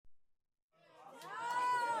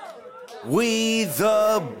We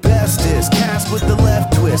the bestest, cast with the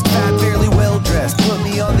left twist, fat, fairly well dressed. Put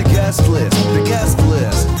me on the guest list, the guest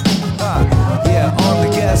list. Yeah, on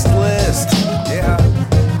the guest list. Yeah.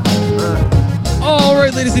 All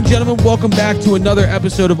right, ladies and gentlemen, welcome back to another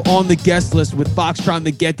episode of On the Guest List with Foxtrot,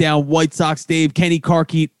 The Get Down, White Sox Dave, Kenny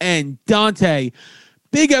Carkeet, and Dante.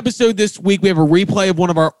 Big episode this week. We have a replay of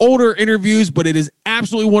one of our older interviews, but it is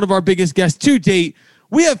absolutely one of our biggest guests to date.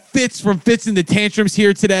 We have Fitz from Fitz and the Tantrums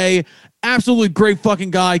here today. Absolutely great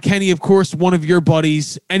fucking guy. Kenny, of course, one of your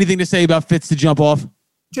buddies. Anything to say about Fitz to jump off?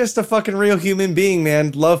 Just a fucking real human being,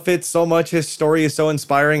 man. Love Fitz so much. His story is so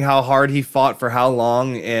inspiring, how hard he fought for how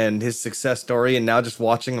long and his success story. And now just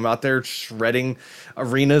watching him out there shredding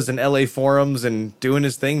arenas and LA forums and doing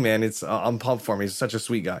his thing, man. I'm pumped for him. He's such a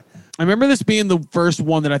sweet guy. I remember this being the first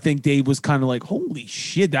one that I think Dave was kind of like, holy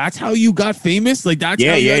shit, that's how you got famous? Like, that's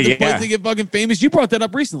how you had the place to get fucking famous? You brought that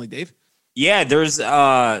up recently, Dave. Yeah, there's,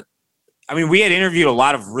 we had interviewed a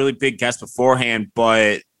lot of really big guests beforehand,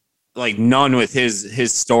 but like none with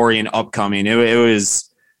his story and upcoming. It was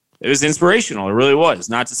inspirational. It really was.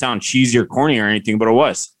 Not to sound cheesy or corny or anything, but it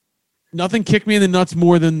was. Nothing kicked me in the nuts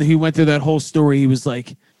more than he went through that whole story. He was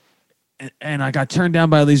like, and I got turned down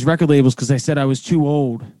by these record labels because I said I was too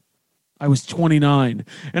old. I was 29,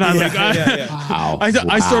 and I'm Wow.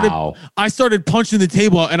 I started punching the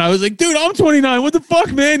table, and I was like, dude, I'm 29. What the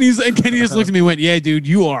fuck, man? And Kenny just looked at me and went, yeah, dude,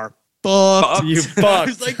 you are fucked. You fucked. I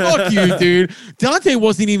was like, fuck you, dude. Dante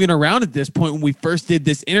wasn't even around at this point when we first did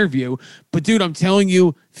this interview, but dude, I'm telling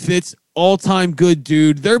you, Fitz, all-time good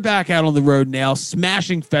dude. They're back out on the road now,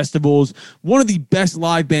 smashing festivals, one of the best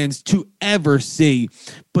live bands to ever see.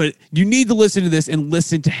 But you need to listen to this and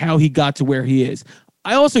listen to how he got to where he is.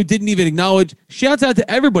 I also didn't even acknowledge, shouts out to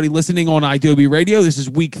everybody listening on iDoby Radio. This is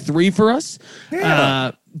week 3 for us.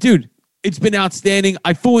 Yeah. Dude, it's been outstanding.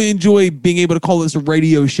 I fully enjoy being able to call this a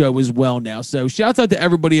radio show as well now. So shouts out to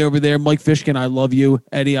everybody over there. Mike Fishkin, I love you.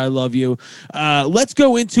 Eddie, I love you. Let's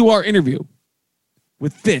go into our interview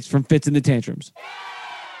with Fitz from Fitz and the Tantrums.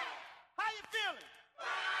 How you feeling?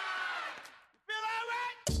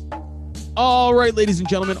 You feel all right? All right, ladies and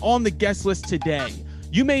gentlemen, on the guest list today,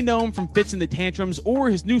 you may know him from Fitz and the Tantrums or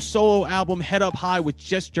his new solo album, Head Up High, which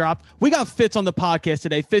just dropped. We got Fitz on the podcast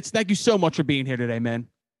today. Fitz, thank you so much for being here today, man.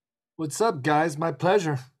 What's up, guys? My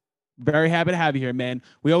pleasure. Very happy to have you here, man.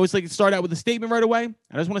 We always like to start out with a statement right away.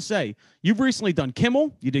 I just want to say, you've recently done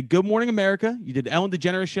Kimmel, you did Good Morning America, you did Ellen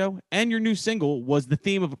DeGeneres Show, and your new single was the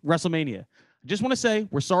theme of WrestleMania. I just want to say,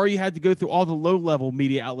 we're sorry you had to go through all the low-level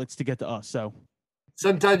media outlets to get to us. So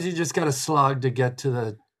sometimes you just got to slog to get to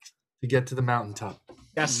the mountaintop.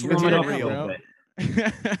 Yes, You're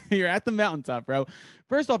at the mountaintop, bro.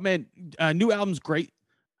 First off, man, new album's great.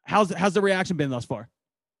 How's the reaction been thus far?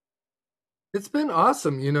 It's been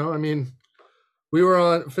awesome. You know, I mean, we were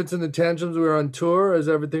on Fitz and the Tantrums. We were on tour as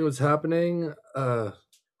everything was happening,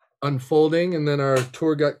 unfolding. And then our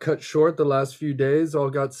tour got cut short the last few days, all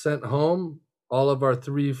got sent home. All of our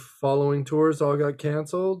 3 following tours all got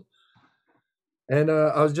canceled. And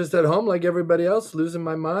I was just at home like everybody else, losing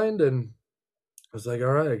my mind. And I was like, all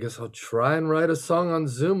right, I guess I'll try and write a song on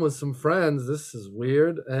Zoom with some friends. This is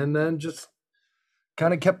weird. And then just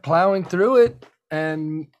kind of kept plowing through it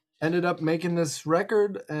and ended up making this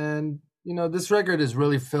record. And, you know, this record is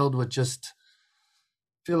really filled with just,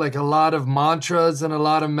 I feel like a lot of mantras and a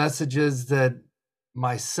lot of messages that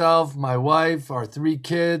myself, my wife, our 3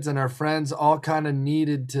 kids, and our friends all kind of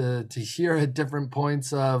needed to hear at different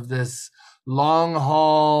points of this long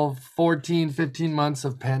haul 15 months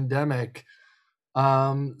of pandemic.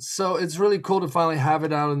 So it's really cool to finally have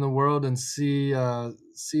it out in the world and see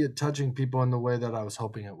it touching people in the way that I was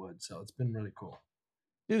hoping it would. So it's been really cool.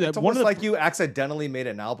 Dude, It's almost like you accidentally made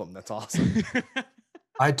an album. That's awesome.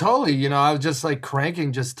 I totally, I was just like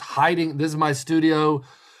cranking, just hiding. This is my studio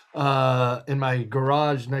in my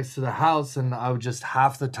garage next to the house, and I would just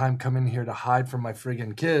half the time come in here to hide from my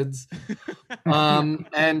friggin' kids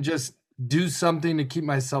and just do something to keep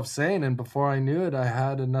myself sane. And before I knew it, I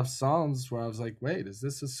had enough songs where I was like, wait, is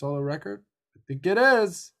this a solo record? I think it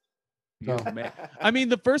is. So, man. I mean,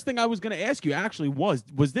 the first thing I was going to ask you actually was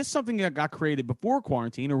this something that got created before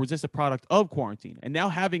quarantine, or was this a product of quarantine? And now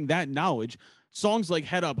having that knowledge, songs like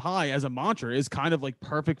Head Up High as a mantra is kind of like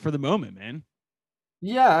perfect for the moment, man.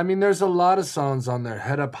 Yeah, I mean, there's a lot of songs on there.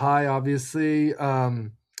 Head Up High, obviously.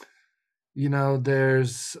 There's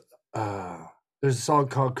a song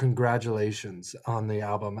called Congratulations on the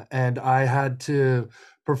album. And I had to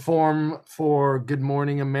perform for Good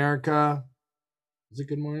Morning America. Was it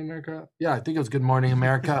Good Morning America? Yeah, I think it was Good Morning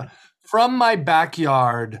America from my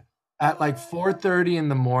backyard at like 4:30 in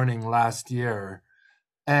the morning last year.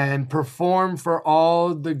 and perform for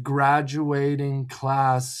all the graduating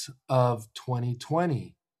class of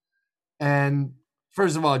 2020. And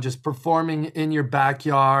first of all, just performing in your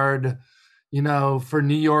backyard, for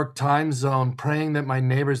New York time zone, praying that my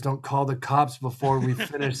neighbors don't call the cops before we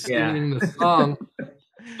finish singing the song.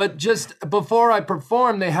 But just before I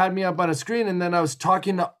performed, they had me up on a screen, and then I was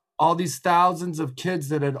talking to all these thousands of kids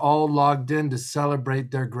that had all logged in to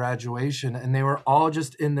celebrate their graduation, and they were all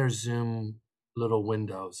just in their Zoom little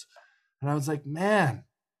windows. And I was like, man,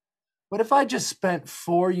 what if I just spent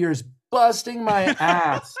 4 years busting my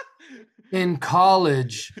ass in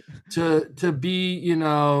college to be,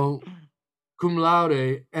 cum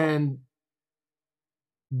laude, and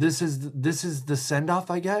this is the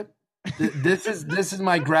send-off I get? This is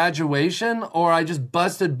my graduation, or I just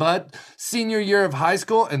busted butt senior year of high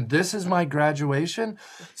school and this is my graduation?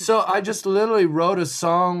 So I just literally wrote a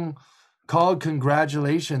song called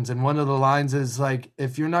Congratulations, and one of the lines is like,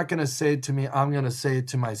 if you're not going to say it to me, I'm going to say it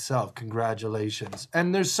to myself. Congratulations.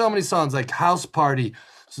 And there's so many songs like House Party.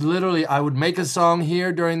 So literally I would make a song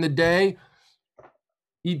here during the day,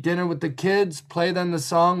 eat dinner with the kids, play them the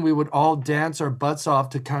song, we would all dance our butts off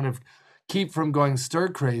to kind of keep from going stir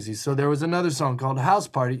crazy. So there was another song called House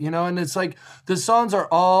Party, and it's like the songs are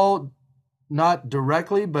all not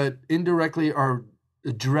directly but indirectly are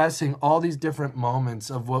addressing all these different moments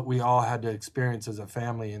of what we all had to experience as a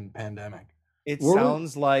family in pandemic. It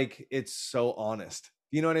sounds like it's so honest.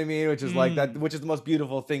 You know what I mean? Which is like that, which is the most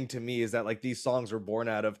beautiful thing to me, is that like these songs were born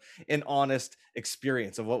out of an honest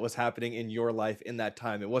experience of what was happening in your life in that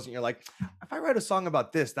time. It wasn't you're like, if I write a song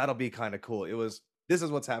about this, that'll be kind of cool. It was, this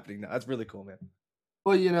is what's happening now. That's really cool, man.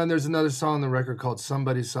 Well, and there's another song on the record called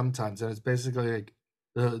Somebody Sometimes. And it's basically like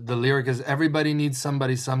the lyric is everybody needs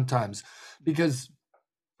somebody sometimes. Because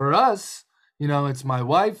for us, it's my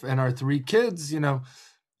wife and our 3 kids,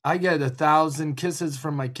 I get 1,000 kisses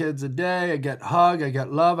from my kids a day. I get hug, I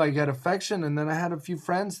get love, I get affection. And then I had a few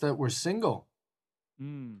friends that were single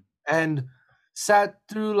and sat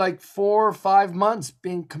through like 4 or 5 months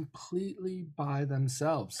being completely by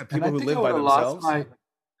themselves. People who live by themselves.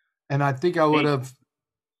 And I think I would have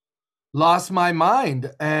lost my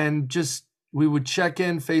mind. And just we would check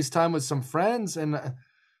in, FaceTime with some friends. And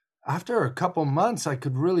after a couple months, I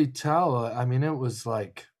could really tell.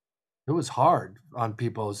 It was hard on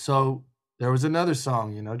people. So there was another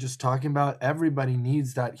song, just talking about everybody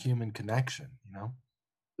needs that human connection,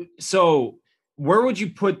 So where would you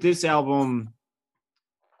put this album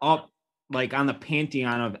up, like on the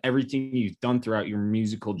pantheon of everything you've done throughout your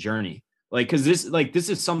musical journey? Like, cause this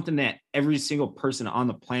is something that every single person on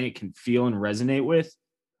the planet can feel and resonate with.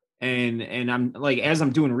 And I'm like, as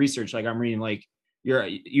I'm doing research, like I'm reading, like you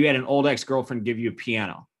had an old ex-girlfriend give you a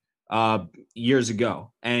piano years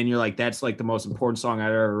ago, and you're like, that's like the most important song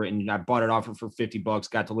I've ever written. I bought it off her for $50,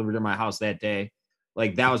 got delivered to my house that day.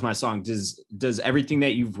 Like, that was my song. Does everything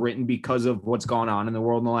that you've written because of what's gone on in the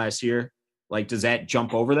world in the last year, like, does that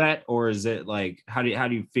jump over that, or is it like, how do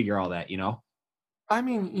you figure all that,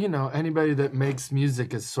 Anybody that makes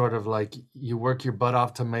music is sort of like you work your butt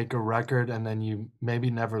off to make a record and then you maybe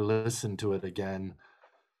never listen to it again.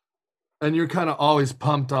 And you're kind of always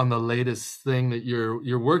pumped on the latest thing that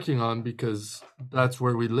you're working on, because that's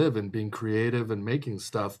where we live, and being creative and making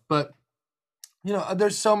stuff. But,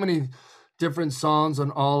 there's so many different songs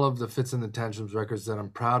on all of the Fitz and the Tantrums records that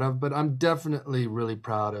I'm proud of. But I'm definitely really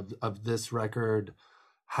proud of this record,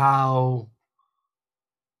 how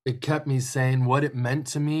it kept me sane, what it meant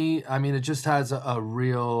to me. It just has a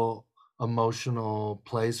real emotional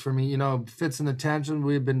place for me. Fitz and the Tantrums,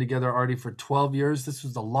 we've been together already for 12 years. This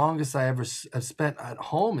was the longest I ever have spent at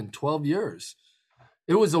home in 12 years.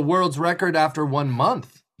 It was a world's record after 1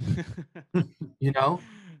 month.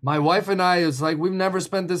 My wife and I, is like, we've never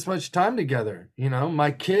spent this much time together.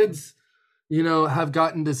 My kids, have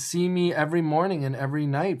gotten to see me every morning and every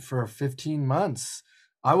night for 15 months.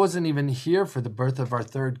 I wasn't even here for the birth of our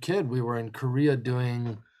 3rd kid. We were in Korea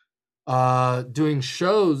doing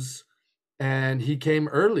shows, and he came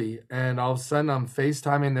early, and all of a sudden I'm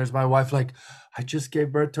FaceTiming. There's my wife like, I just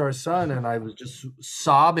gave birth to our son. And I was just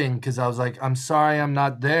sobbing because I was like, I'm sorry I'm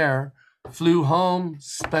not there. Flew home,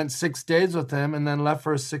 spent 6 days with him, and then left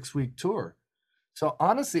for a 6-week tour. So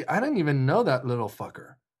honestly, I didn't even know that little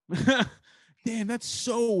fucker. Damn, that's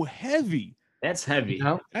so heavy. That's heavy.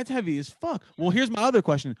 That's heavy as fuck. Well, here's my other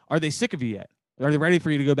question. Are they sick of you yet? Are they ready for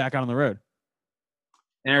you to go back out on the road?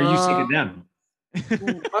 And are you sick of them?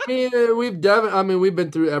 We've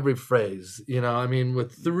been through every phase,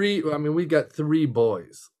 with 3, we got 3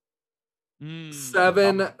 boys,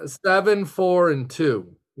 7, 4, and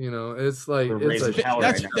 2, it's like,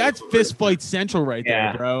 that's fist fight central right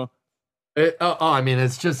there, bro. I mean,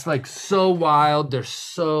 it's just like so wild. They're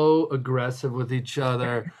so aggressive with each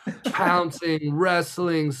other, pouncing,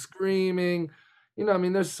 wrestling, screaming. You know, I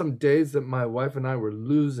mean, there's some days that my wife and I were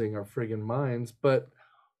losing our friggin' minds, but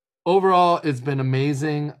overall, it's been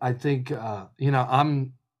amazing. I think,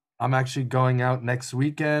 I'm actually going out next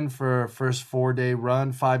weekend for a first 4-day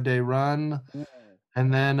run, 5-day run,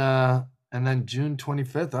 and then June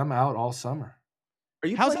 25th, I'm out all summer. Are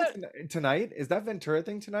you How's playing tonight? Is that Ventura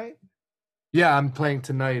thing tonight? Yeah, I'm playing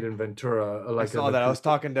tonight in Ventura. I saw that. I was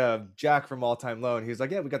talking to Jack from All Time Low, and he was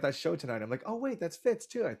like, "Yeah, we got that show tonight." I'm like, "Oh wait, that's Fitz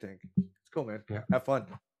too." I think it's cool, man. Yeah. Have fun.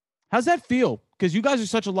 How's that feel? Because you guys are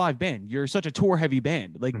such a live band. You're such a tour heavy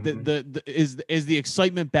band. Like Mhm. is the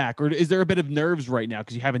excitement back, or is there a bit of nerves right now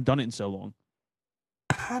because you haven't done it in so long?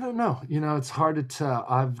 I don't know. You know, it's hard to tell.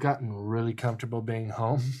 I've gotten really comfortable being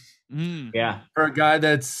home. Mm. Yeah. For a guy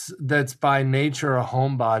that's by nature a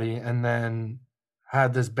homebody, and then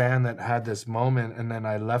had this band that had this moment, and then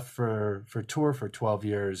I left for tour for 12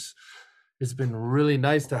 years. It's been really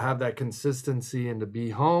nice to have that consistency and to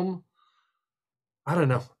be home. I don't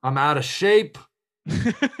know. I'm out of shape.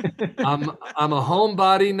 I'm a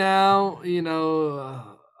homebody now. You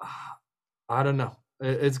know, I don't know.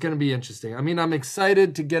 It's going to be interesting. I mean, I'm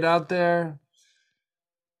excited to get out there.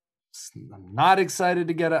 I'm not excited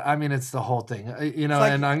to get it. I mean, it's the whole thing, you know,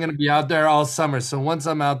 like- and I'm going to be out there all summer. So once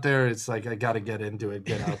I'm out there, it's like, I got to get into it,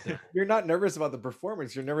 get out there. You're not nervous about the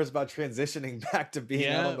performance. You're nervous about transitioning back to being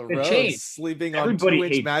out on the The road, change. sleeping Everybody on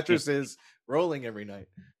 2-inch hates mattresses, rolling every night.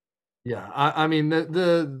 Yeah. I mean,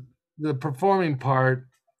 the performing part,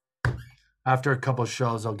 after a couple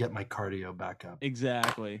shows, I'll get my cardio back up.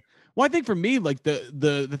 Exactly. Well, I think for me, like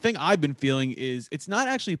the thing I've been feeling is it's not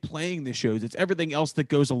actually playing the shows; it's everything else that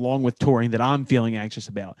goes along with touring that I'm feeling anxious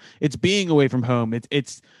about. It's being away from home.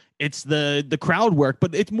 It's the crowd work,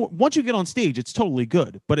 but it's more once you get on stage, it's totally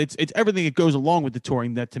good. But it's everything that goes along with the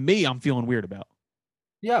touring that to me I'm feeling weird about.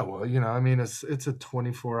 Yeah, well, you know, I mean, it's a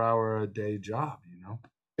 24-hour-a-day job, you know.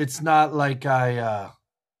 It's not like I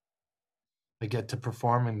get to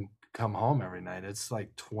perform and come home every night. It's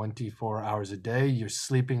like 24 hours a day. You're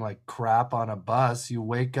sleeping like crap on a bus. You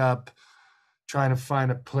wake up trying to find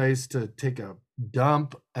a place to take a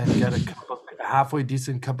dump and get a halfway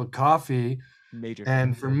decent cup of coffee. Major.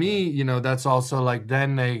 And for me, you know, that's also like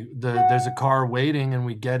then there's a car waiting and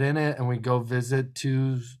we get in it and we go visit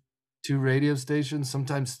two radio stations,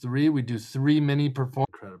 sometimes 3. We do 3 mini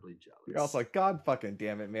performances. Incredibly jealous. You're also like, God fucking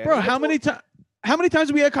damn it, man. Bro, how many times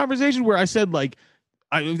have we had conversation where I said like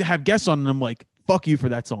I have guests on and I'm like, fuck you for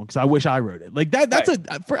that song because I wish I wrote it. Like that's as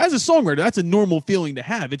a songwriter, that's a normal feeling to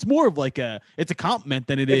have. It's more of like it's a compliment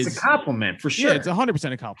than It's a compliment for sure. Yeah, it's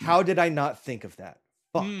 100% a compliment. How did I not think of that?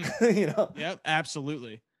 Fuck. You know? Yep,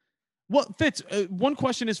 absolutely. Well, Fitz, one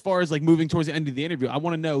question as far as like moving towards the end of the interview, I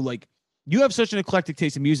want to know, like, you have such an eclectic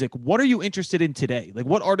taste in music. What are you interested in today? Like,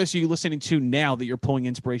 what artists are you listening to now that you're pulling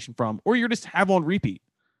inspiration from, or you're just have on repeat?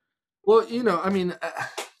 Well, you know, I mean,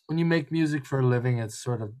 when you make music for a living, it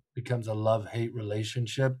sort of becomes a love-hate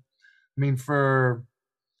relationship. I mean, for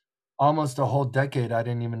almost a whole decade, I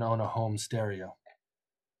didn't even own a home stereo.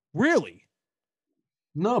 Really?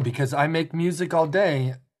 No, because I make music all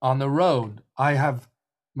day on the road.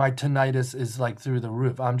 My tinnitus is like through the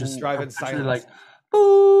roof. I'm just Driving actually silence. like,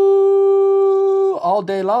 ooh, all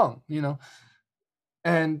day long, you know.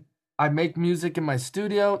 And I make music in my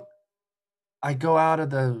studio. I go out of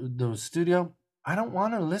the studio. I don't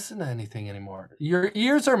want to listen to anything anymore. Your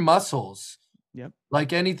ears are muscles. Yep.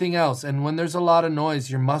 Like anything else. And when there's a lot of noise,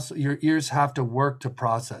 your ears have to work to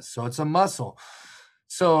process. So it's a muscle.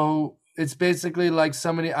 So it's basically like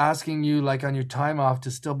somebody asking you, like on your time off,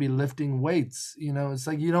 to still be lifting weights. You know, it's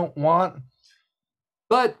like you don't want.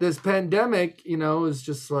 But this pandemic, you know, is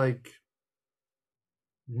just like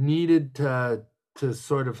needed to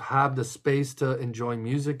sort of have the space to enjoy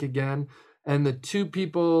music again. And the 2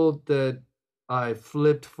 people that I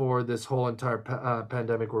flipped for this whole entire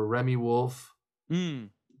pandemic were Remy Wolf,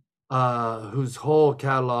 whose whole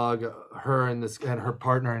catalog, her and her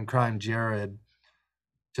partner in crime, Jared,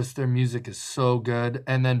 just their music is so good.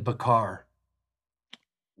 And then Bakar.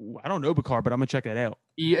 Ooh, I don't know Bakar, but I'm gonna check that out.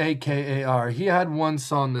 Eakar. He had one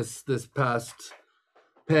song this past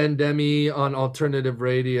pandemic on alternative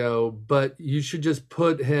radio, but you should just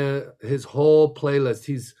put his whole playlist.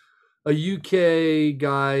 He's a UK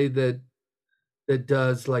guy that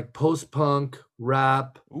does like post-punk,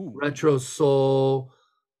 rap, Ooh. retro soul,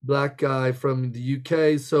 black guy from the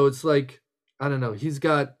UK. So it's like, I don't know, he's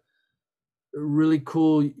got really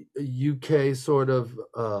cool UK sort of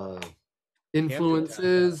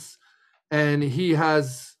influences, and he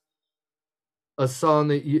has a song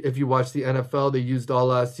that if you watch the NFL, they used all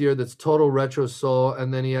last year. That's total retro soul.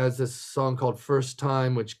 And then he has this song called First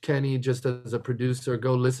Time, which Kenny, just as a producer,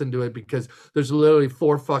 go listen to it because there's literally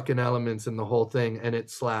 4 fucking elements in the whole thing, and it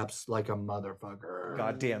slaps like a motherfucker.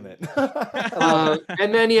 God damn it.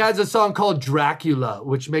 And then he has a song called Dracula,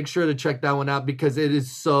 which make sure to check that one out because it is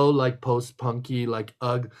so like post-punky, like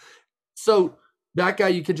ugh. So that guy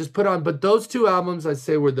you could just put on, but those 2 albums I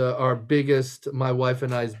say were our biggest, my wife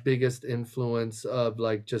and I's biggest influence of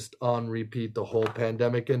like just on repeat the whole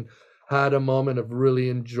pandemic, and had a moment of really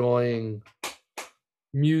enjoying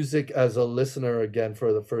music as a listener again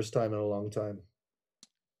for the first time in a long time.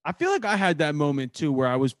 I feel like I had that moment too where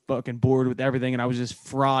I was fucking bored with everything and I was just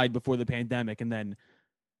fried before the pandemic, and then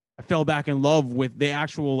I fell back in love with the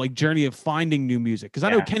actual like journey of finding new music. Because I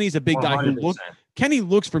know Kenny's a big guy who Kenny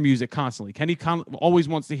looks for music constantly. Kenny always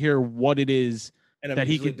wants to hear what it is, and I'm that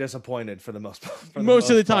he usually could disappointed for the most part. most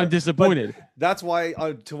of the time part. disappointed. But that's why,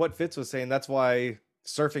 to what Fitz was saying, that's why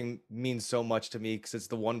surfing means so much to me, because it's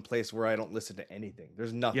the one place where I don't listen to anything.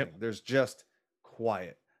 There's nothing. Yep. There's just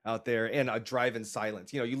quiet out there and a drive in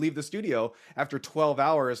silence. You know, you leave the studio after 12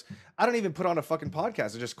 hours. I don't even put on a fucking podcast.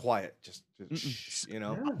 It's just quiet. Just shh, you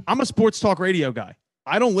know. I'm a sports talk radio guy.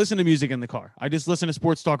 I don't listen to music in the car. I just listen to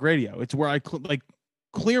sports talk radio. It's where I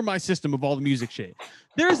clear my system of all the music shit.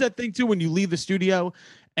 There's that thing too when you leave the studio.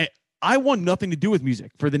 I want nothing to do with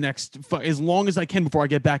music for the next as long as I can before I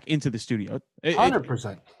get back into the studio.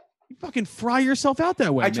 100%. You fucking fry yourself out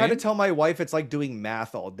that way. I try to tell my wife it's like doing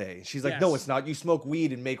math all day. She's like, Yes. no, it's not. You smoke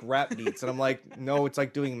weed and make rap beats. And I'm like, no, it's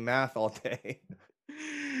like doing math all day.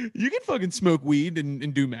 You can fucking smoke weed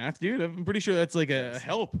and do math, dude. I'm pretty sure that's like a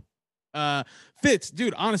help. Fitz,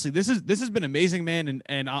 dude, honestly, this has been amazing, man,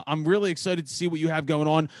 and I'm really excited to see what you have going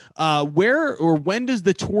on. Where or when does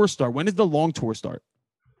the tour start? When does the long tour start?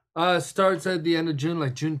 Starts at the end of June,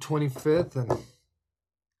 like June 25th, and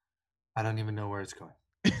I don't even know where it's going.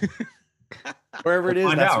 Wherever it is,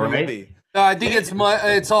 Find that's out, where you'll right? be. No, I think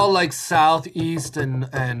it's all like southeast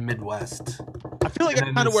and Midwest. I feel like And that's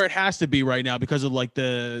then kind of this- where it has to be right now because of like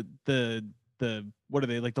the what are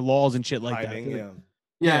they, like the laws and shit like Hiding, that. yeah.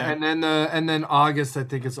 Yeah, and then August, I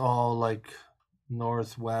think it's all like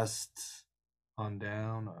northwest on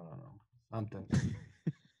down. I don't know, something.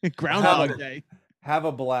 Groundhog Day. Have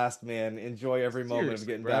a blast, man. Enjoy every moment of Seriously,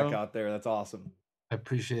 getting bro. back out there. That's awesome. I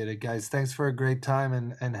appreciate it, guys. Thanks for a great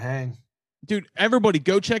time and hang. Dude, everybody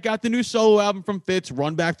go check out the new solo album from Fitz.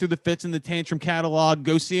 Run back through the Fitz and the Tantrum catalog.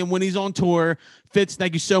 Go see him when he's on tour. Fitz,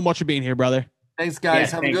 thank you so much for being here, brother. Thanks,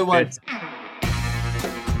 guys. Have a good one.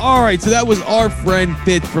 All right, so that was our friend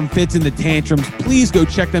Fitz from Fitz and the Tantrums. Please go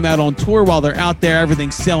check them out on tour while they're out there.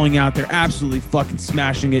 Everything's selling out. They're absolutely fucking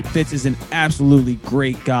smashing it. Fitz is an absolutely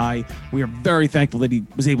great guy. We are very thankful that he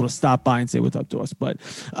was able to stop by and say what's up to us. But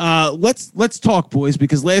let's talk, boys,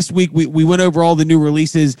 because last week we went over all the new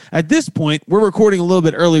releases. At this point, we're recording a little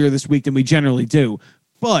bit earlier this week than we generally do.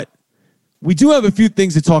 But we do have a few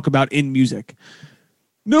things to talk about in music.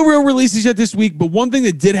 No real releases yet this week, but one thing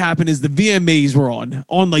that did happen is the VMAs were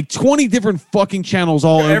on like 20 different fucking channels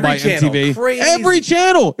all owned by channel. MTV. Crazy. Every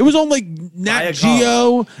channel. It was on like Nat Viacom.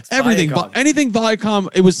 Geo, everything. Viacom. Anything Viacom.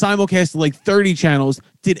 It was simulcast to like 30 channels.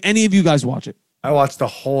 Did any of you guys watch it? I watched the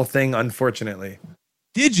whole thing, unfortunately.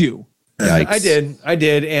 Did you? I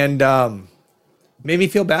did, and made me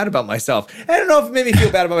feel bad about myself. I don't know if it made me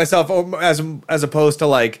feel bad about myself or as opposed to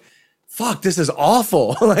like, fuck, this is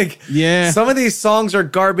awful. Like, Yeah. some of these songs are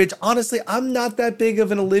garbage. Honestly, I'm not that big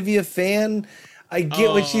of an Olivia fan. I get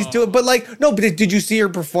what she's doing, but like, no, but did you see her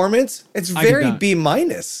performance? It's I did very not. B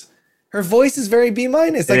minus. Her voice is very B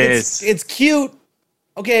minus. Like, It it's cute,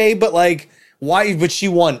 okay, but like, why? But she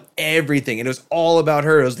won everything, and it was all about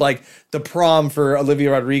her. It was like the prom for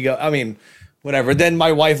Olivia Rodrigo. I mean, whatever. Then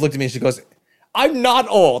my wife looked at me and she goes, I'm not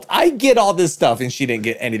old. I get all this stuff. And she didn't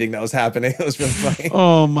get anything that was happening. It was really funny.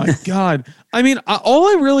 Oh my God. I mean, all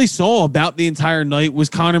I really saw about the entire night was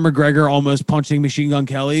Conor McGregor almost punching Machine Gun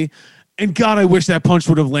Kelly. And God, I wish that punch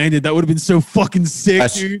would have landed. That would have been so fucking sick,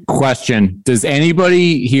 dude. Question: does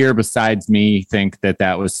anybody here besides me think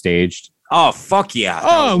that was staged? Oh, fuck yeah. That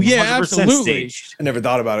Oh, was yeah, 100% absolutely. staged. I never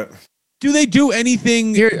thought about it. Do they do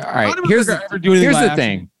anything? Here, all right. Conor Here's McGregor ever do anything here's by the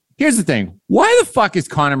accident? thing. Here's the thing. Why the fuck is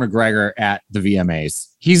Conor McGregor at the VMAs?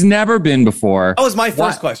 He's never been before. That was my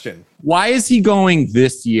first Why- question. Why is he going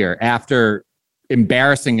this year after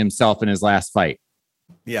embarrassing himself in his last fight?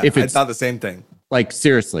 Yeah, If I it's- thought the same thing. Like,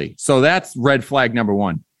 seriously. So that's red flag number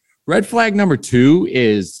one. Red flag number two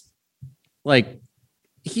is like,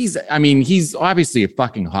 he's obviously a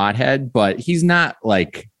fucking hothead, but he's not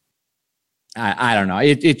like, I don't know.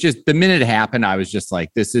 It just, the minute it happened, I was just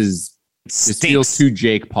like, this is This feels too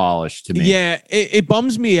Jake polished to me. Yeah, it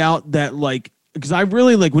bums me out that like, because I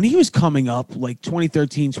really like when he was coming up, like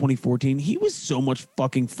 2013, 2014, he was so much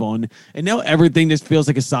fucking fun. And now everything just feels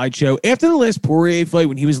like a sideshow. After the last Poirier fight,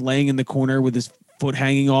 when he was laying in the corner with his foot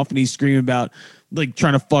hanging off and he's screaming about like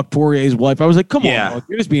trying to fuck Poirier's wife, I was like, come on, dog,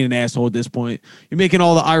 you're just being an asshole at this point. You're making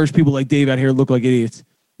all the Irish people like Dave out here look like idiots.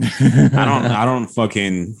 I don't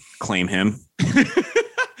fucking claim him.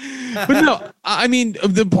 But no, I mean,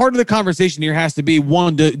 the part of the conversation here has to be,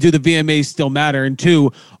 one, do the VMAs still matter? And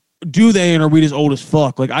two, do they, and are we just old as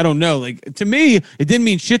fuck? Like, I don't know. Like, to me, it didn't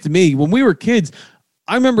mean shit to me. When we were kids,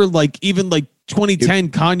 I remember like even like 2010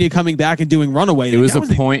 Kanye coming back and doing Runaway. It was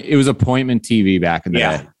it was appointment TV back in the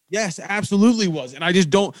day. Yes, absolutely was. And I just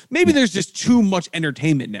don't, maybe there's just too much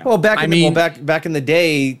entertainment now. Well, back in the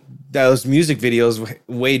day, those music videos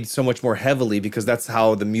weighed so much more heavily because that's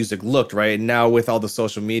how the music looked, right? And now with all the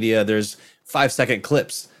social media, there's 5-second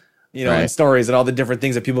clips, you know, and stories and all the different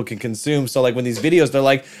things that people can consume. So like when these videos, they're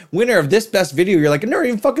like, winner of this best video, you're like, I never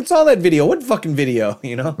even fucking saw that video. What fucking video,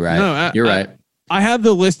 you know? Right. No, you're right. I have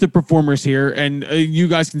the list of performers here, and you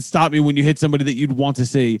guys can stop me when you hit somebody that you'd want to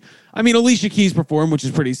see. I mean, Alicia Keys performed, which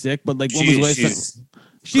is pretty sick, but like, when was the last time?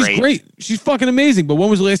 She's great. She's fucking amazing. But when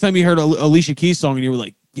was the last time you heard Alicia Keys song and you were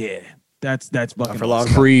like, yeah, that's fucking for long.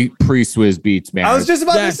 Pre Swizz Beats, man. I was just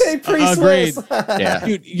about to say pre-Swizz. Yeah.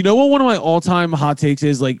 Dude, you know what one of my all-time hot takes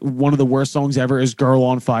is? Like, one of the worst songs ever is Girl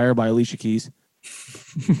on Fire by Alicia Keys.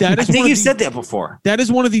 That is I think you've said that before. That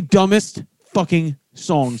is one of the dumbest fucking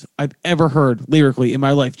songs I've ever heard lyrically in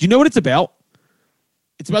my life. Do you know what it's about?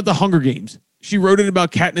 It's about the Hunger Games. She wrote it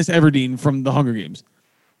about Katniss Everdeen from the Hunger Games.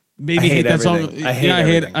 Maybe hate that everything. song. I hate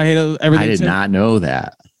everything. I hate everything. I did not know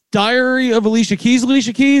that. Diary of Alicia Keys.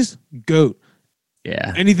 Alicia Keys, goat.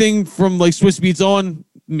 Yeah. Anything from like Swiss Beats on,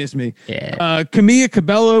 miss me. Yeah. Camilla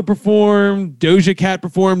Cabello performed. Doja Cat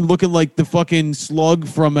performed, looking like the fucking slug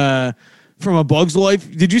from A Bug's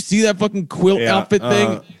Life. Did you see that fucking quilt outfit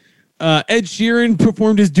thing? Ed Sheeran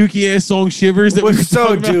performed his dookie ass song "Shivers." That was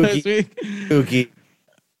so dookie.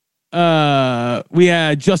 We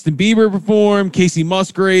had Justin Bieber perform, Casey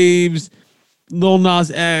Musgraves, Lil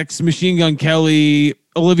Nas X, Machine Gun Kelly,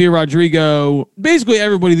 Olivia Rodrigo, basically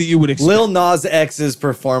everybody that you would expect. Lil Nas X's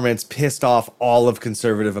performance pissed off all of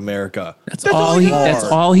conservative America. That's all he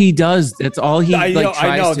does. That's all he I know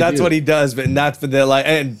to that's do. what he does, but that's for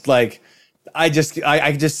the I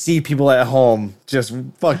just see people at home just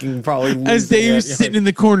fucking probably as Dave's sitting in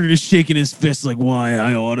the corner just shaking his fist like, why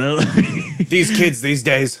I oughta. These kids these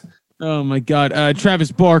days. Oh my God.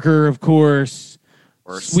 Travis Barker, of course.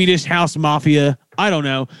 Swedish House Mafia. I don't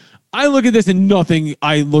know. I look at this and nothing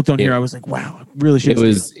I looked on here. I was like, wow, I really should.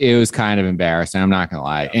 It was kind of embarrassing. I'm not going to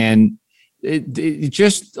lie. And it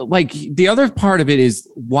just like the other part of it is,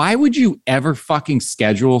 why would you ever fucking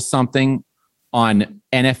schedule something on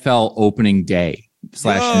NFL opening day /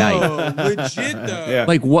 night? Legit though. Yeah.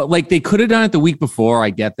 Like what? Like they could have done it the week before. I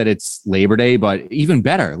get that it's Labor Day, but even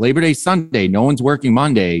better, Labor Day Sunday. No one's working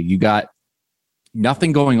Monday. You got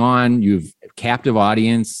nothing going on. You've captive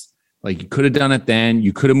audience. Like you could have done it then.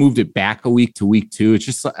 You could have moved it back a week to week 2. It's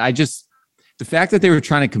just the fact that they were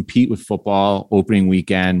trying to compete with football opening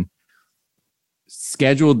weekend,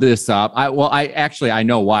 scheduled this up. I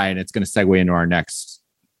know why, and it's going to segue into our next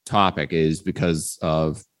topic, is because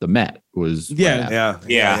of the Met was yeah.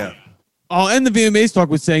 I'll end the VMAs talk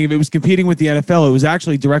with saying if it was competing with the NFL, it was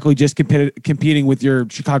actually directly just competing with your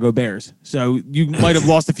Chicago Bears. So you might have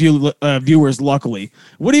lost a few viewers, luckily.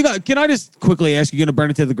 What do you got? Can I just quickly ask, you going to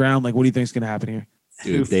burn it to the ground? Like, what do you think is going to happen here?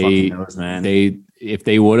 Dude, if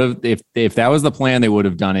that was the plan, they would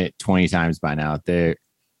have done it 20 times by now. They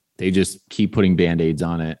just keep putting Band-Aids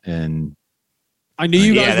on it, and I knew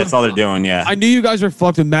you guys. Yeah, that's all they're doing. Yeah, I knew you guys were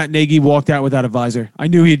fucked when Matt Nagy walked out without a visor. I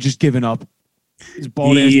knew he had just given up. His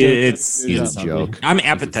bald ass. It's a joke. I'm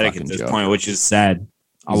apathetic at this point, which is sad.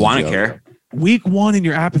 I want to care. Week 1 and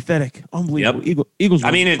you're apathetic. Unbelievable. Yep. Eagles. I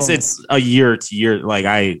mean, it's a year to year. Like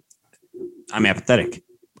I'm apathetic.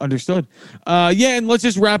 Understood. Yeah, and let's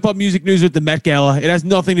just wrap up music news with the Met Gala. It has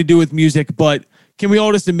nothing to do with music, but can we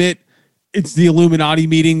all just admit it's the Illuminati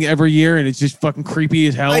meeting every year, and it's just fucking creepy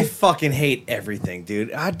as hell? I fucking hate everything,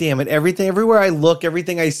 dude. God damn it. Everything, everywhere I look,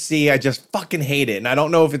 everything I see, I just fucking hate it. And I don't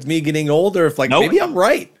know if it's me getting old or if maybe I'm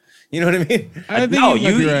right. You know what I mean? I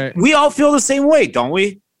think right. We all feel the same way, don't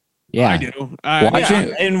we? Yeah, I do.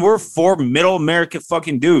 And we're 4 middle American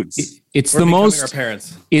fucking dudes. It's We're the becoming most our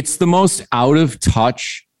parents. It's the most out of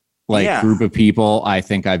touch group of people I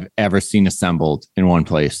think I've ever seen assembled in one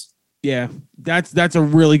place. Yeah, that's a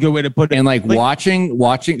really good way to put it. And watching,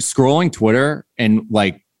 scrolling Twitter and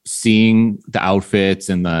like seeing the outfits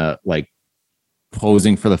and the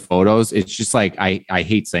posing for the photos. It's just like I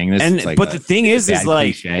hate saying this. And It's like but the thing is bad like,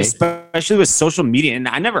 cliche. especially with social media, and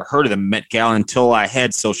I never heard of the Met Gala until I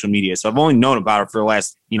had social media. So I've only known about it for the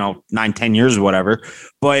last 9-10 years or whatever.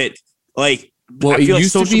 But like, Well, I it feel like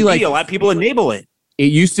used to social be media, like- a lot of people enable it.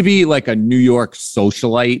 It used to be like a New York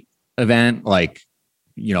socialite event, like,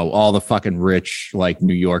 all the fucking rich, like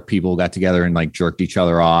New York people got together and like jerked each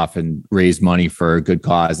other off and raised money for a good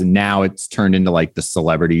cause. And now it's turned into like the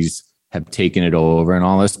celebrities have taken it over and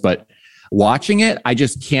all this. But watching it, I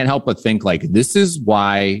just can't help but think like, this is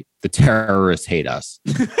why the terrorists hate us.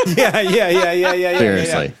 Yeah.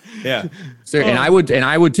 Seriously. Yeah. So, and I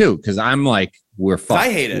would too, because I'm like, we're fucked.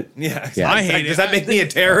 I hate it. Yeah. Yeah. I hate Does it. that make me a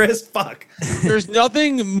terrorist? Fuck. There's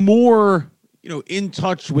nothing more, in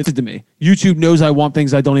touch with it to me. YouTube knows I want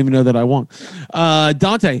things I don't even know that I want.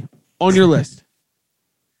 Dante, on your list.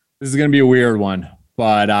 This is gonna be a weird one,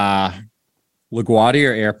 but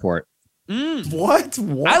LaGuardia Airport. What?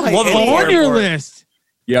 Why? I love it. Any On your airport? list.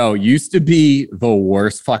 Yo, used to be the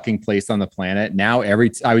worst fucking place on the planet. Now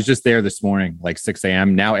I was just there this morning, like 6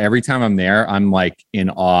 a.m. Now every time I'm there, I'm like in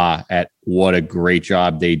awe at what a great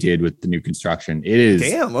job they did with the new construction. It is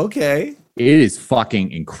Damn. Okay. it is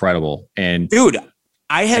fucking incredible. And Dude,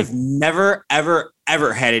 I have never, ever,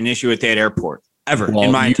 ever had an issue with that airport ever well,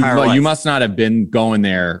 in my entire life. you must not have been going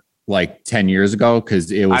there like 10 years ago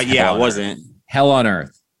because it was Yeah, hell it on wasn't. earth. Hell on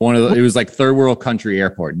earth. It was like third world country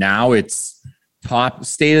airport. Now it's top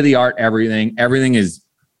state of the art. Everything is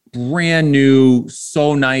brand new,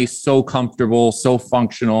 so nice, so comfortable, so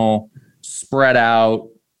functional, spread out.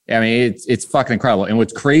 I mean, it's fucking incredible. And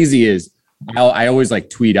what's crazy is I always like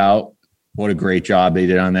tweet out what a great job they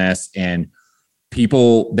did on this. And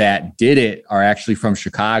people that did it are actually from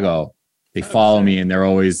Chicago. They follow me and they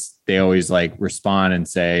always like respond and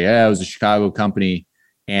say, yeah, it was a Chicago company.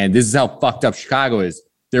 And this is how fucked up Chicago is.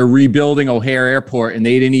 They're rebuilding O'Hare Airport and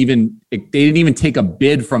they didn't even take a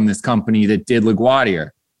bid from this company that did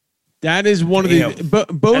LaGuardia. That is one of Damn. both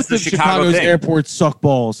That's the of Chicago Chicago's thing. airports suck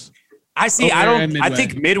balls. I see. O'Hare and I Midway.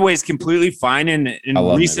 think Midway is completely fine. And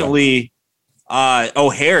love recently,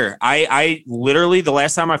 O'Hare, I literally, the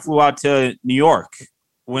last time I flew out to New York,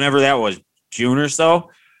 whenever that was, June or so,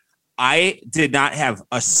 I did not have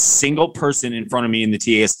a single person in front of me in the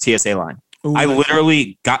TSA line. Ooh, I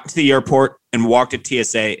literally got to the airport and walked to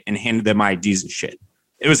TSA and handed them my IDs and shit.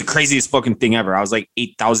 It was the craziest fucking thing ever. I was like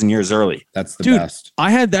 8,000 years early. That's the Dude, best. I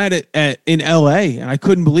had that in LA and I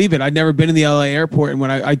couldn't believe it. I'd never been in the LA airport. And when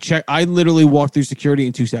I checked, I literally walked through security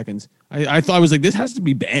in 2 seconds. I thought I was like, this has to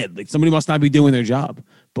be bad. Like somebody must not be doing their job.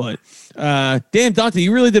 But damn, Dante,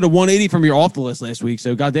 you really did a 180 from your off the list last week.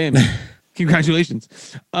 So goddamn,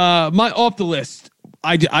 congratulations. My off the list.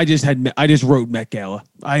 I just wrote Met Gala.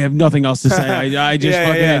 I have nothing else to say. I just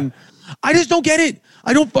I just don't get it.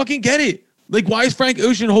 I don't fucking get it. Like, why is Frank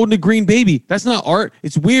Ocean holding a green baby? That's not art.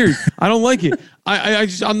 It's weird. I don't like it.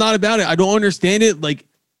 I'm not about it. I don't understand it. Like,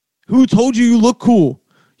 who told you look cool?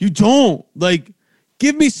 You don't. Like,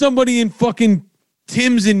 give me somebody in fucking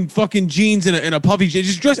Tim's and fucking jeans and a puffy jeans.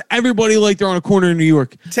 Just dress everybody like they're on a corner in New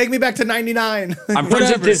York. Take me back to 99. I'm friends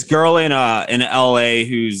Whatever. with this girl in LA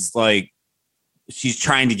who's like, she's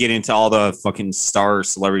trying to get into all the fucking star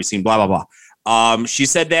celebrity scene, blah, blah, blah. She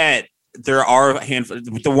said that there are a handful.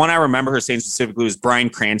 The one I remember her saying specifically was Bryan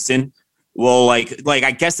Cranston. Well, like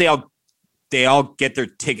I guess they all get their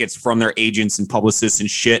tickets from their agents and publicists and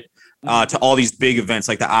shit to all these big events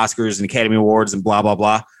like the Oscars and Academy Awards and blah, blah,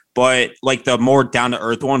 blah. But like the more down to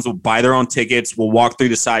earth ones will buy their own tickets, will walk through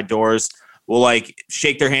the side doors, will like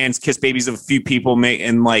shake their hands, kiss babies of a few people,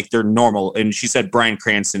 and like they're normal. And she said Bryan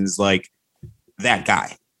Cranston's like that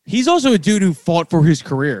guy. He's also a dude who fought for his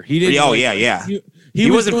career. He didn't. Oh, yeah. He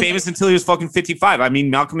wasn't famous until he was fucking 55. I mean,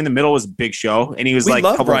 Malcolm in the Middle was a big show, and he was We like,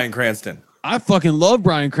 love Bryan Cranston. I fucking love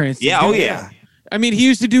Bryan Cranston. Yeah, dude. oh yeah. I mean, he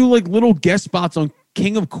used to do like little guest spots on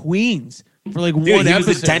King of Queens for like Dude, one he episode.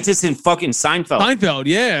 was the dentist in fucking Seinfeld. Seinfeld,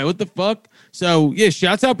 yeah. What the fuck? So yeah,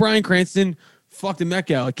 shouts out Bryan Cranston. Fuck the Met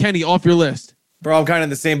Gala. Kenny, off your list. Bro, I'm kind of in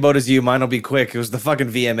the same boat as you. Mine will be quick. It was the fucking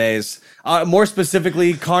VMAs. More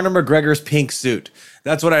specifically, Conor McGregor's pink suit.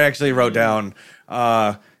 That's what I actually wrote down.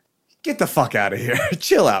 Get the fuck out of here.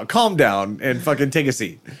 Chill out. Calm down and fucking take a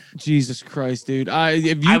seat. Jesus Christ, dude. If I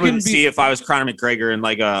you would can see if I was Conor McGregor and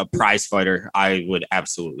like a prize fighter, I would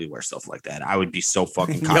absolutely wear stuff like that. I would be so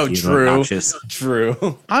fucking cocky and true. obnoxious.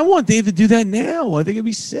 True. I want Dave to do that now. I think it'd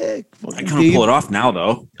be sick. I couldn't pull it off now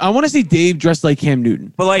though. I want to see Dave dressed like Cam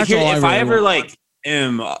Newton. But like, That's here, all if really I ever want. like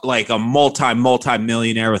am like a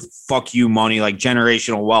multi-millionaire with fuck you money, like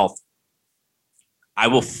generational wealth, I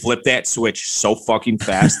will flip that switch so fucking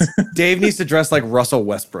fast. Dave needs to dress like Russell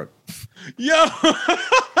Westbrook. Yo,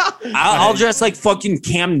 I'll dress like fucking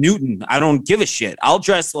Cam Newton. I don't give a shit. I'll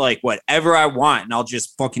dress like whatever I want, and I'll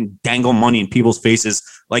just fucking dangle money in people's faces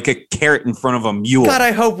like a carrot in front of a mule. God,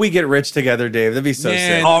 I hope we get rich together, Dave. That'd be so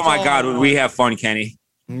Man. sick. Oh my God, would we have fun, Kenny?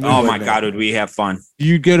 Oh my God, would we have fun?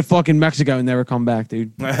 You'd go to fucking Mexico and never come back,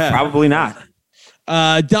 dude. Probably not.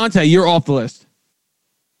 Dante, you're off the list.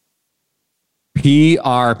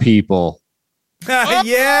 PR people.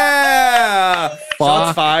 Yeah. Shots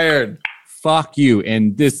Fuck. fired. Fuck you.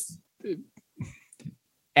 And this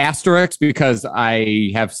asterisk, because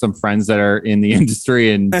I have some friends that are in the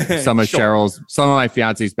industry, and some of some of my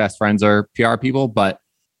fiance's best friends are PR people, but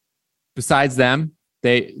besides them,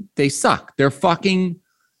 they suck. They're fucking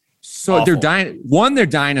Awful. they're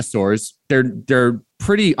dinosaurs. They're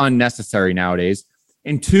pretty unnecessary nowadays.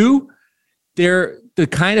 And two, they're the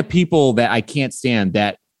kind of people that I can't stand,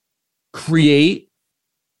 that create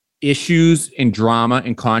issues and drama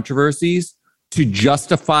and controversies to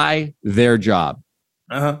justify their job.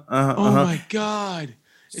 Oh my God.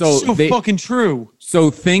 So It's so fucking true.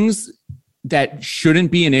 So things that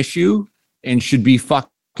shouldn't be an issue and should be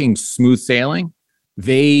fucking smooth sailing,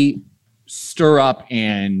 they stir up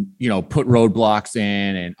and, put roadblocks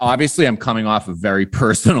in. And obviously I'm coming off a very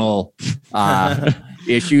personal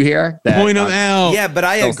issue here. Point them out. Yeah, but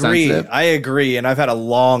I So agree. sensitive. I agree. And I've had a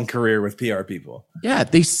long career with PR people. Yeah,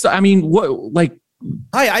 what,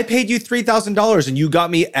 Hi, I paid you $3,000 and you got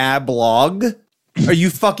me a blog. Are you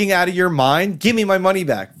fucking out of your mind? Give me my money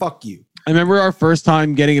back. Fuck you. I remember our first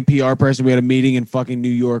time getting a PR person. We had a meeting in fucking New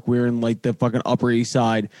York. We were in like the fucking Upper East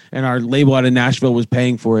Side, and our label out of Nashville was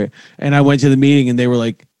paying for it. And I went to the meeting, and they were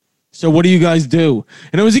like, "So what do you guys do?"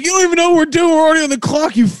 And I was like, "You don't even know what we're doing. We're already on the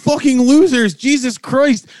clock. You fucking losers. Jesus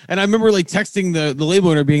Christ!" And I remember like texting the label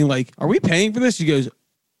owner, being like, "Are we paying for this?" She goes,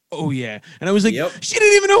 "Oh yeah." And I was like, Yep. "She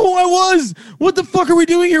didn't even know who I was. What the fuck are we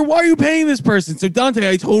doing here? Why are you paying this person?" So Dante,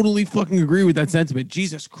 I totally fucking agree with that sentiment.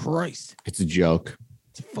 Jesus Christ. it's a joke.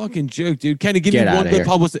 It's a fucking joke, dude. Kenny, give Get me one outta good here.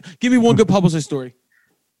 publicist. Give me one good publicist story.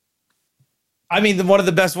 I mean, one of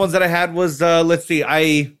the best ones that I had was let's see,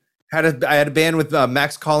 I had a band with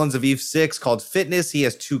Max Collins of Eve 6 called Fitness. He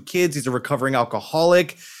has 2 kids. He's a recovering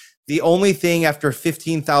alcoholic. The only thing after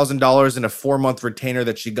 $15,000 in a 4-month retainer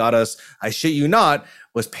that she got us, I shit you not,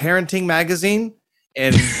 was Parenting Magazine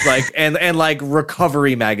and like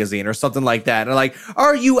Recovery Magazine or something like that. And like,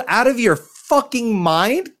 are you out of your fucking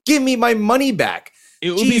mind? Give me my money back. It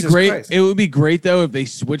would Jesus be great. Christ. It would be great though if they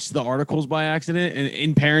switched the articles by accident. And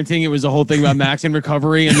in Parenting, it was a whole thing about Max and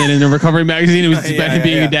recovery, and then in the Recovery Magazine, it was just about him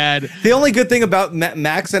being a dad. The only good thing about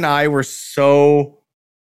Max and I were so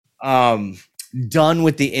done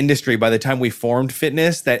with the industry by the time we formed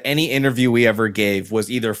Fitness that any interview we ever gave was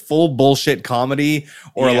either full bullshit comedy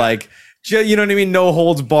or like, you know what I mean? No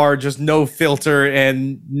holds barred, just no filter,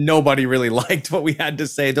 and nobody really liked what we had to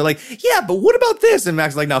say. They're like, yeah, but what about this? And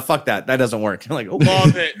Max is like, no, fuck that. That doesn't work. I'm like, okay.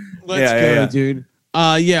 Love it. Let's go, dude.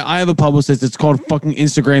 Yeah, I have a publicist. It's called fucking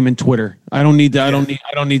Instagram and Twitter. I don't need that.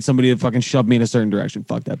 I don't need somebody to fucking shove me in a certain direction.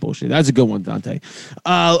 Fuck that bullshit. That's a good one, Dante.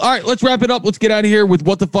 All right, let's wrap it up. Let's get out of here with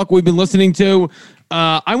what the fuck we've been listening to.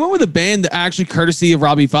 I went with a band that actually, courtesy of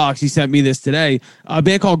Robbie Fox, he sent me this today. A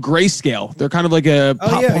band called Grayscale. They're kind of like a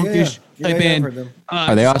pop punkish type band.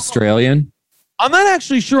 Are they Australian? I'm not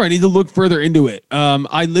actually sure. I need to look further into it.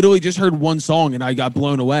 I literally just heard one song and I got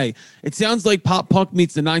blown away. It sounds like pop punk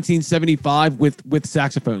meets the 1975 with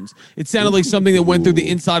saxophones. It sounded like something that went through the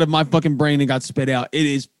inside of my fucking brain and got spit out. It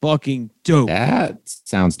is fucking dope. That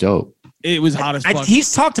sounds dope. It was hot as fuck.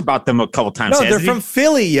 He's talked about them a couple times. No, they're hasn't he? from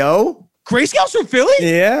Philly, yo. Grayscale's from Philly?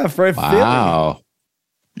 Yeah, from Wow.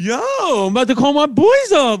 Yo, I'm about to call my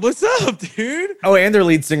boys up. What's up, dude? Philly. Oh, and their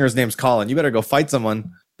lead singer's name's Colin. You better go fight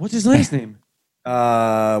someone. What's his last name?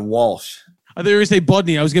 Walsh. I thought you were going to say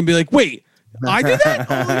Budney. I was going to be like, wait, I did that?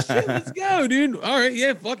 Holy shit, let's go, dude. All right,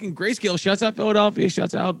 yeah, fucking Grayscale. Shouts out Philadelphia.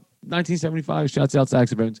 Shouts out 1975. Shouts out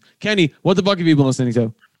saxophones. Kenny, what the fuck have you been listening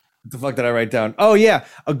to? What the fuck did I write down? Oh, yeah.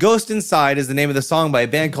 A Ghost Inside is the name of the song by a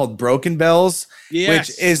band called Broken Bells, Yes.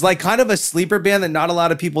 which is like kind of a sleeper band that not a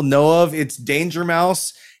lot of people know of. It's Danger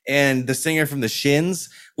Mouse and the singer from the Shins,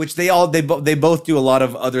 which they both do a lot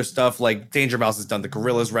of other stuff. Like Danger Mouse has done the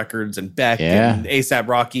Gorillaz records and Beck and ASAP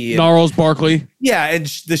Rocky. And, Gnarls Barkley. yeah, and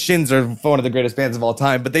the Shins are one of the greatest bands of all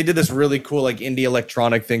time. But they did this really cool like indie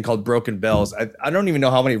electronic thing called Broken Bells. I don't even know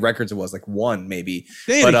how many records it was, like 1 maybe.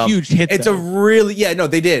 They had a huge hit. It's though. a really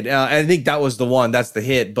they did. I think that was the one. That's the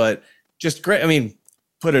hit. But just great. I mean,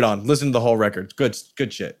 put it on. Listen to the whole record. Good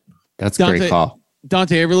shit. That's a great call.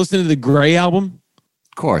 Dante, ever listen to the Gray album?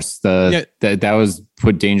 Of course. That was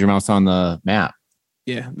put Danger Mouse on the map.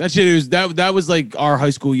 Yeah, that shit was that was like our high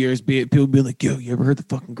school years. People be like, "Yo, you ever heard the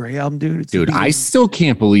fucking Gray album, dude?" It's Dude, I still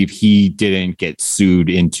can't believe he didn't get sued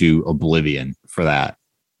into oblivion for that.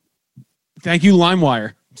 Thank you,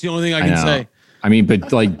 LimeWire. It's the only thing I can know. say. I mean,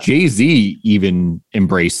 but like Jay-Z even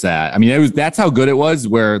embraced that. I mean, that's how good it was,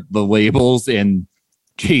 where the labels and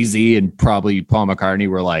Jay-Z and probably Paul McCartney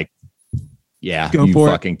were like, yeah, Go you for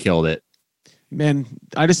it. fucking killed it. Man,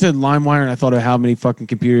 I just said LimeWire and I thought of how many fucking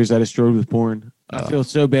computers I destroyed with porn. I feel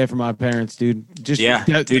so bad for my parents, dude. Just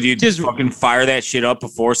Dude, you'd just fucking fire that shit up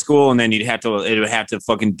before school, and then it would have to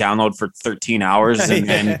fucking download for 13 hours, and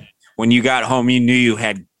then when you got home, you knew you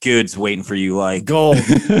had goods waiting for you, like Gold.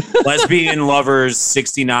 lesbian lovers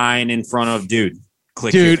 69 in front of dude.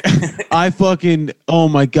 Click dude, here. I fucking, oh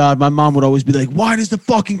my God. My mom would always be like, why does the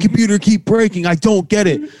fucking computer keep breaking? I don't get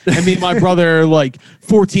it. And me and my brother are like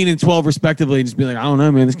 14 and 12 respectively, and just be like, I don't know,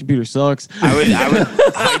 man, this computer sucks. I would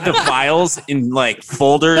hide the files in like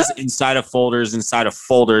folders inside of folders inside of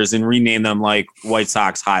folders and rename them like White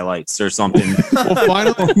Sox highlights or something. Well,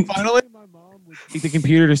 finally, my mom would take the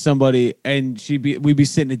computer to somebody, and we'd be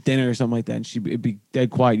sitting at dinner or something like that, and it'd be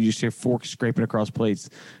dead quiet. You just hear forks scraping across plates,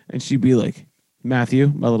 and she'd be like,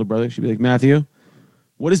 Matthew, my little brother, she'd be like, Matthew,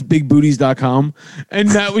 what is bigbooties.com?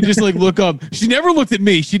 And Matt would just like look up. She never looked at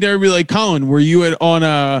me. She'd never be like, Colin, were you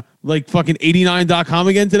on like fucking 89.com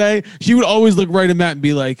again today? She would always look right at Matt and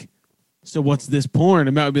be like, so what's this porn?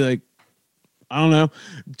 And Matt would be like, I don't know.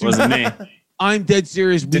 Dude, Wasn't me. I'm dead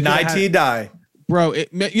serious. Deny T die. Bro,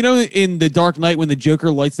 you know, in The Dark Knight when the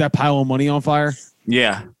Joker lights that pile of money on fire?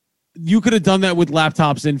 Yeah. You could have done that with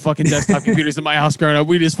laptops and fucking desktop computers in my house growing up.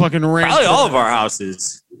 We just fucking ran. Probably all of our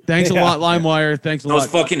houses. Thanks a lot, LimeWire. Thanks a Those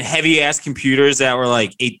lot. fucking heavy ass computers that were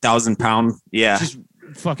like 8,000 pound. Yeah. Just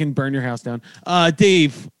fucking burn your house down.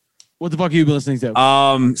 Dave, what the fuck have you been listening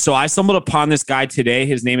to? So I stumbled upon this guy today.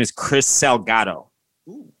 His name is Chris Salgado.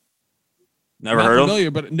 Never Not heard of him?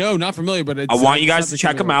 familiar, but no, not familiar. But I want you guys to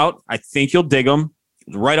check him out. I think you'll dig him.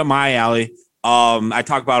 Right up my alley. I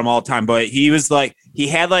talk about him all the time, but he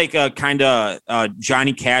had like a kind of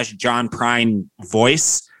Johnny Cash, John Prine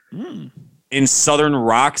voice in Southern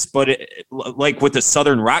rocks, but like with the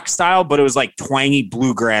Southern rock style, but it was like twangy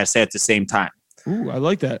bluegrass at the same time. Ooh, I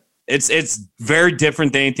like that. It's very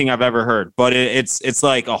different than anything I've ever heard, but it's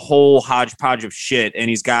like a whole hodgepodge of shit, and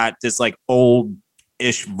he's got this like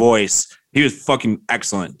old-ish voice. He was fucking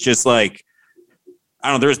excellent. Just like, I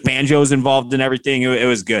don't know, there was banjos involved in everything. It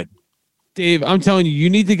was good. Dave, I'm telling you, you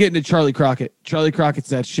need to get into Charlie Crockett. Charlie Crockett's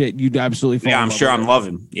that shit. You'd absolutely fall. Yeah, in I'm love sure with I'm it.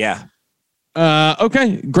 loving. Yeah.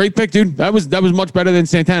 Okay, great pick, dude. That was much better than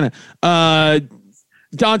Santana.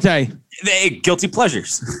 Dante, Guilty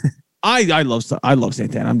pleasures. I love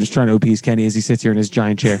Santana. I'm just trying to appease Kenny as he sits here in his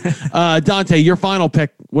giant chair. Dante, your final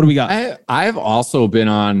pick. What do we got? I've also been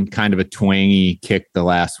on kind of a twangy kick the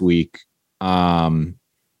last week. You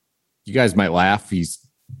guys might laugh. He's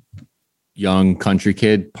young country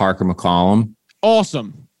kid, Parker McCollum.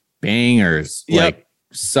 Awesome. Bangers. Yep. Like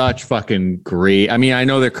such fucking great. I mean, I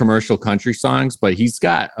know they're commercial country songs, but he's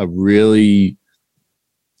got a really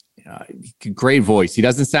great voice. He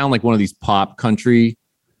doesn't sound like one of these pop country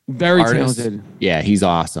Very artists. talented. Yeah, he's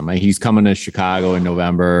awesome. He's coming to Chicago in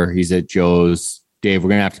November. He's at Joe's. Dave, we're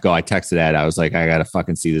going to have to go. I texted Ed. I was like, I got to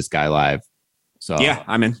fucking see this guy live. So Yeah,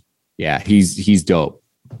 I'm in. yeah, he's dope.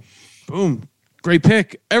 Boom. Great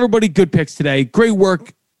pick. Everybody, good picks today. Great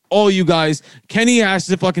work, all you guys. Kenny has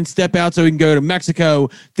to fucking step out so he can go to Mexico.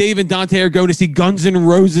 Dave and Dante are going to see Guns N'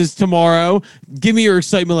 Roses tomorrow. Give me your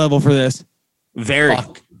excitement level for this. Very.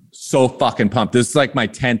 So fucking pumped. This is like my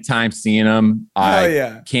 10th time seeing them. I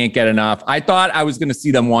yeah. can't get enough. I thought I was going to see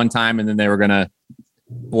them one time and then they were going to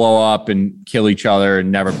blow up and kill each other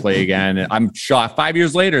and never play again. And I'm shocked. 5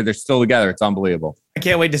 years later, they're still together. It's unbelievable. I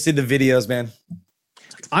can't wait to see the videos, man.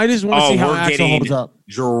 I just want to see how we're Axel getting holds up.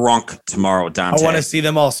 drunk tomorrow, Dante. I want to see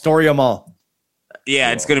them all, story them all.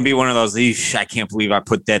 Yeah, it's going to be one of those. I can't believe I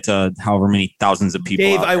put that to however many thousands of people.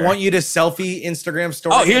 Dave, out I there. want you to selfie Instagram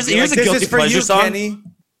story. Oh, here's and be a this guilty is for pleasure you, song. Kenny.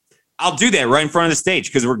 I'll do that right in front of the stage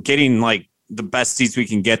because we're getting like the best seats we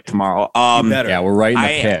can get tomorrow. You better. Yeah, we're right in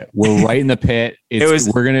the pit. We're right in the pit.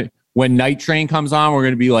 We're going to, when Night Train comes on, we're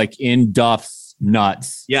going to be like in Duff's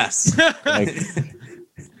nuts. Yes. Like,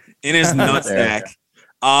 In his nutsack.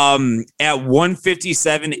 At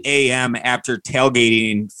 1:57 a.m. after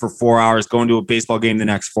tailgating for 4 hours, going to a baseball game the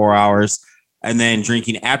next 4 hours, and then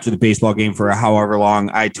drinking after the baseball game for however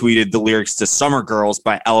long, I tweeted the lyrics to Summer Girls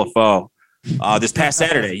by LFO this past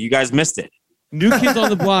Saturday. You guys missed it. New Kids on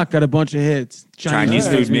the Block got a bunch of hits. Chinese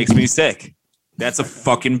food makes me sick. That's a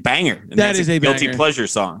fucking banger. And That that's is a guilty banger. pleasure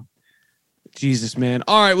song. Jesus, man.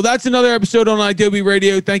 All right. Well, that's another episode on Adobe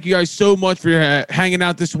Radio. Thank you guys so much for hanging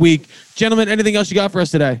out this week. Gentlemen, anything else you got for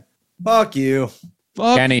us today? Fuck you.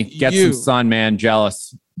 Fuck Kenny, get you. some sun, man.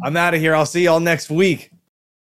 Jealous. I'm out of here. I'll see y'all next week.